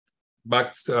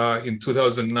back in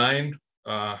 2009,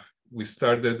 we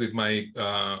started with my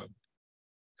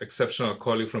exceptional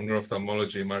colleague from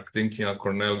neuro-ophthalmology, Mark Dinkin at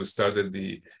Cornell. We started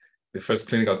the first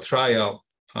clinical trial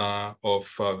of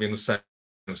venous sinus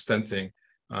stenting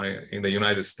in the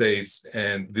United States.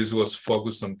 And this was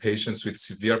focused on patients with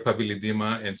severe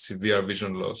papilledema and severe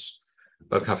vision loss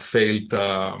that have failed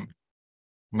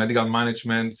medical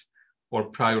management or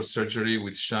prior surgery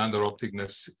with shunt or optic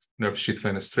nerve sheath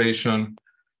fenestration,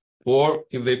 or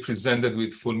if they presented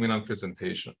with fulminant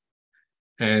presentation.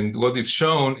 And what we've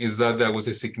shown is that there was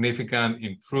a significant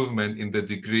improvement in the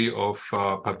degree of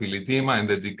papilledema and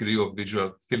the degree of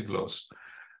visual field loss.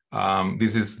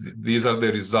 These are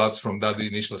the results from that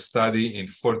initial study in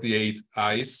 48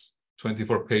 eyes,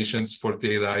 24 patients,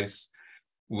 48 eyes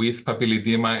with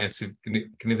papilledema and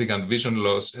significant vision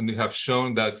loss. And we have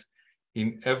shown that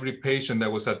in every patient,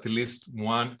 there was at least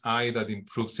one eye that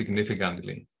improved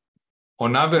significantly.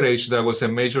 On average, there was a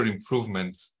major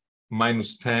improvement,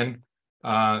 -10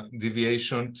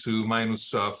 deviation to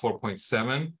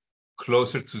 -4.7,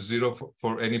 closer to 0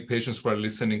 for any patients who are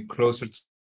listening. Closer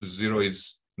to 0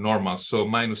 is normal. So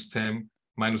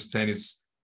 -10 is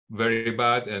very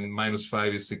bad, and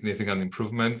 -5 is significant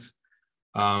improvement.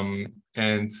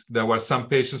 And there were some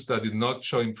patients that did not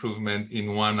show improvement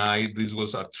in one eye. This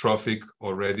was atrophic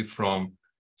already from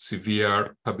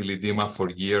severe papilledema for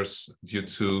years due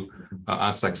to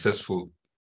unsuccessful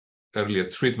earlier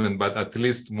treatment, but at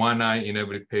least one eye in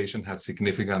every patient had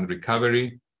significant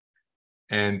recovery.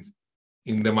 And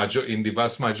in the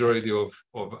vast majority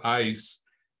of eyes,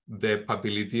 the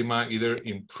papilledema either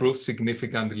improved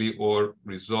significantly or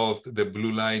resolved. The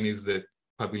blue line is the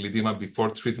papilledema before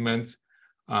treatment,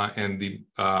 and the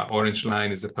orange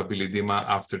line is the papilledema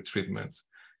after treatment.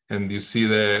 And you see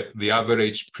the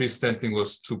average pre-stenting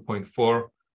was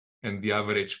 2.4, and the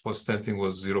average post-stenting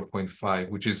was 0.5,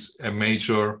 which is a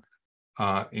major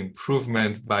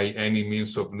improvement by any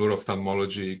means of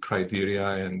neuro-ophthalmology criteria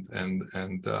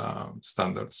and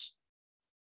standards.